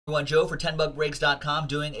Everyone, Joe for 10buckbreaks.com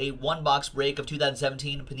doing a one-box break of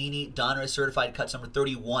 2017 Panini Donruss Certified Cuts number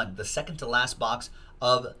 31, the second to last box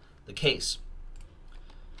of the case.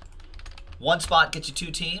 One spot gets you two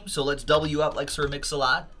teams, so let's double you up like Sir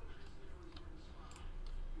Mix-a-Lot.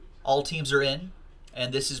 All teams are in,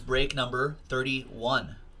 and this is break number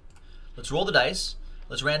 31. Let's roll the dice.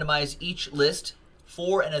 Let's randomize each list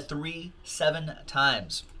 4 and a 3, 7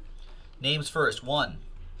 times. Names first. 1,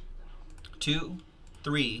 2,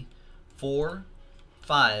 3, 4,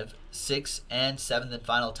 5, 6, and 7th and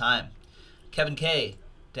final time. Kevin K.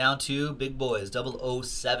 down to Big Boys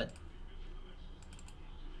 007.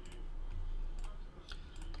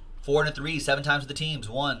 4 and a 3, 7 times for the teams.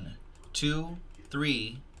 1, 2,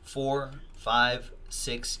 3, 4, 5,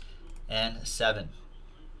 6, and 7.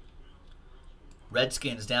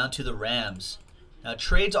 Redskins down to the Rams. Now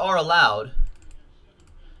trades are allowed,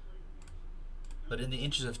 but in the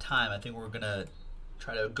interest of time, I think we're going to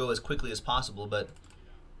try to go as quickly as possible, but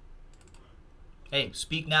hey,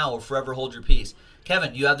 speak now or forever hold your peace.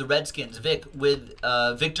 Kevin, you have the Redskins. Vic with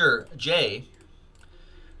Victor J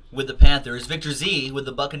with the Panthers. Victor Z with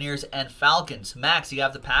the Buccaneers and Falcons. Max, you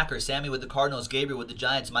have the Packers. Sammy with the Cardinals. Gabriel with the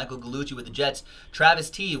Giants. Michael Galucci with the Jets. Travis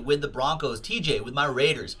T with the Broncos. TJ with my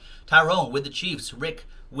Raiders. Tyrone with the Chiefs. Rick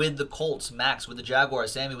with the Colts. Max with the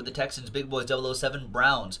Jaguars. Sammy with the Texans. Big Boys 007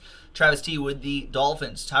 Browns. Travis T with the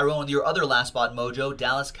Dolphins. Tyrone with your other last spot mojo,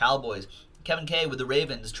 Dallas Cowboys. Kevin K with the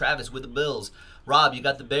Ravens. Travis with the Bills. Rob, you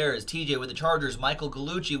got the Bears. TJ with the Chargers. Michael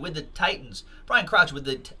Galucci with the Titans. Brian Crouch with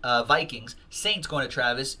the Vikings. Saints going to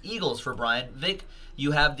Travis. Eagles for Brian. Vic,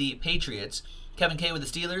 you have the Patriots. Kevin K with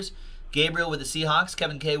the Steelers. Gabriel with the Seahawks.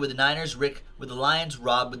 Kevin K with the Niners. Rick with the Lions.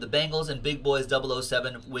 Rob with the Bengals. And Big Boys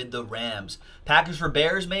 007 with the Rams. Packers for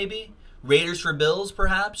Bears, maybe? Raiders for Bills,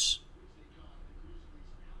 perhaps?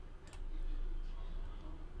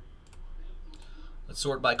 Let's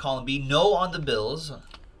sort by column B. No on the Bills.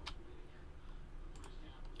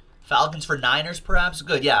 Falcons for Niners, perhaps?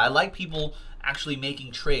 Good. Yeah, I like people actually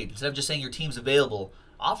making trades. Instead of just saying your team's available,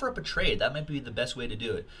 offer up a trade. That might be the best way to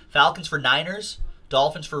do it. Falcons for Niners.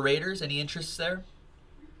 Dolphins for Raiders. Any interests there?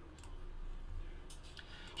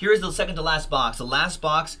 Here is the second to last box. The last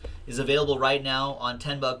box is available right now on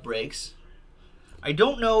 10-buck breaks. I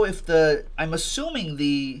don't know if I'm assuming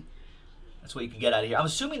that's what you can get out of here. I'm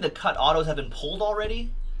assuming the cut autos have been pulled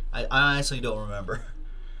already. I honestly don't remember.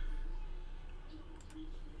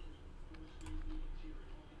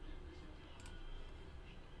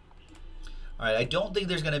 All right, I don't think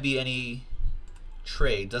there's going to be any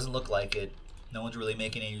trade. Doesn't look like it. No one's really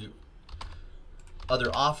making any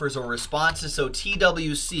other offers or responses. So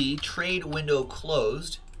TWC, trade window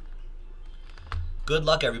closed. Good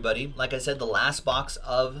luck, everybody. Like I said, the last box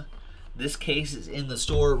of this case is in the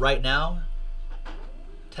store right now.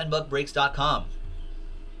 10buckbreaks.com.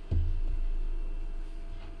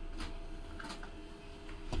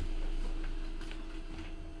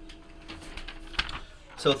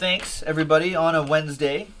 So thanks, everybody, on a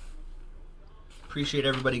Wednesday. Appreciate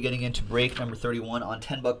everybody getting into break number 31 on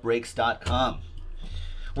 10buckbreaks.com.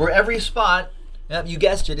 Where every spot, yep, you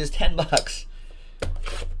guessed it, is 10 bucks.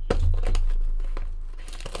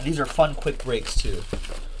 And these are fun, quick breaks too.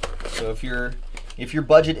 So if your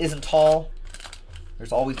budget isn't tall,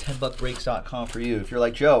 there's always 10buckbreaks.com for you. If you're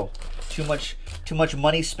like Joe, too much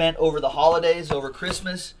money spent over the holidays, over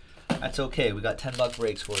Christmas, that's okay. We got 10-buck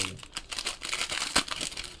breaks for you.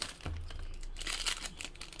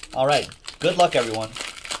 All right. Good luck, everyone.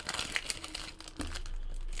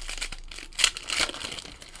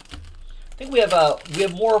 I think we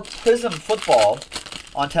have more Prism football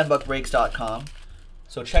on 10buckbreaks.com.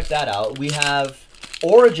 So check that out. We have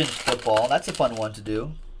Origins football. That's a fun one to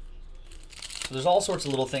do. So there's all sorts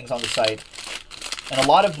of little things on the site. And a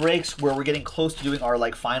lot of breaks where we're getting close to doing our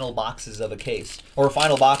like final boxes of a case. Or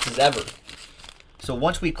final boxes ever. So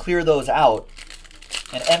once we clear those out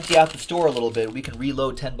and empty out the store a little bit, we can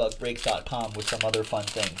reload 10buckbreaks.com with some other fun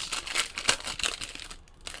things.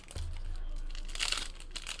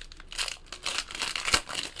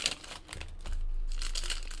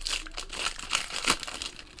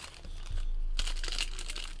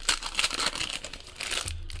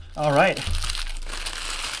 All right.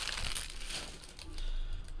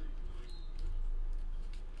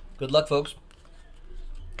 Good luck, folks.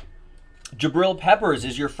 Jabril Peppers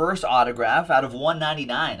is your first autograph out of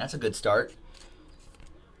 199. That's a good start.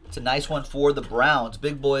 It's a nice one for the Browns.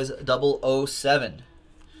 Big Boys 007.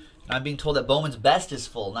 I'm being told that Bowman's Best is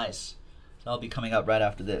full. Nice. That'll be coming up right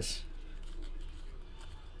after this.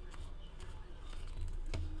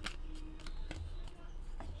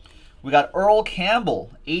 We got Earl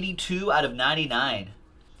Campbell, 82 out of 99.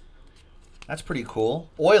 That's pretty cool.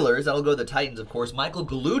 Oilers, that'll go to the Titans, of course. Michael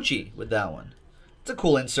Gallucci with that one. It's a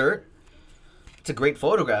cool insert. It's a great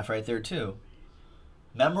photograph right there, too.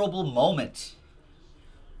 Memorable moment.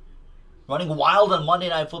 Running wild on Monday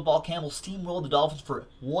Night Football, Campbell steamrolled the Dolphins for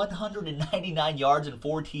 199 yards and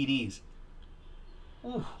 4 TDs.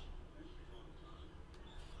 Ooh.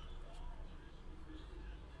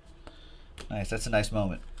 Nice, that's a nice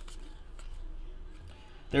moment.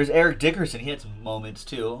 There's Eric Dickerson. He had some moments,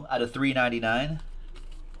 too, out of 399.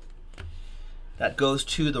 That goes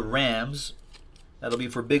to the Rams. That'll be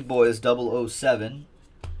for Big Boys 007.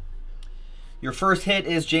 Your first hit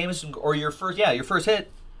is Jameson, or your first hit.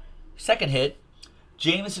 Second hit,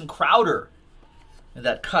 Jamison Crowder. In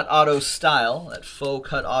that cut auto style, that faux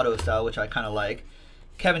cut auto style, which I kind of like.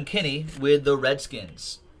 Kevin Kinney with the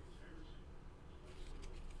Redskins.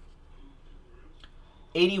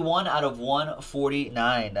 81 out of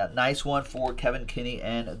 149. That nice one for Kevin Kinney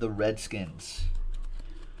and the Redskins.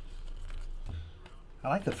 I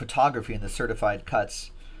like the photography and the certified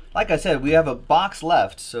cuts. Like I said, we have a box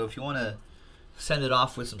left, so if you want to send it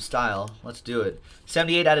off with some style, let's do it.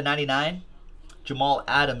 78 out of 99. Jamal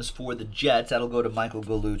Adams for the Jets. That'll go to Michael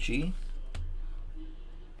Gallucci.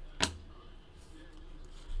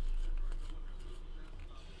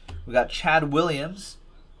 We got Chad Williams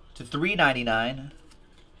to 399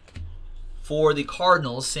 for the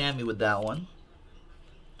Cardinals. Sammy with that one.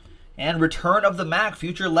 And return of the Mac,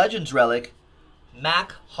 Future Legends relic,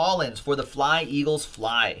 Mac Hollins for the Fly Eagles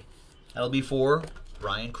Fly. That'll be for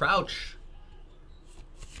Brian Crouch.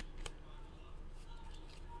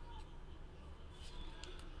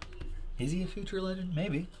 Is he a future legend?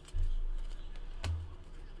 Maybe.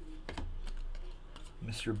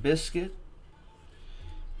 Mr. Biscuit.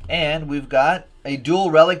 And we've got a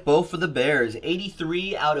dual relic, both for the Bears.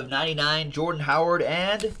 83 out of 99, Jordan Howard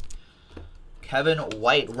and Kevin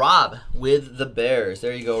White. Rob with the Bears.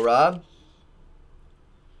 There you go, Rob.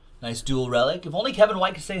 Nice dual relic. If only Kevin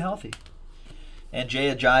White could stay healthy. And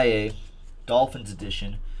Jay Ajayi, Dolphins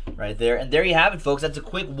edition right there. And there you have it, folks. That's a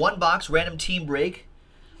quick one-box random team break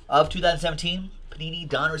of 2017 Panini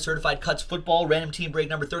Donruss Certified Cuts Football random team break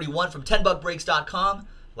number 31 from 10buckbreaks.com.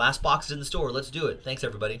 Last box is in the store. Let's do it. Thanks,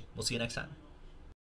 everybody. We'll see you next time.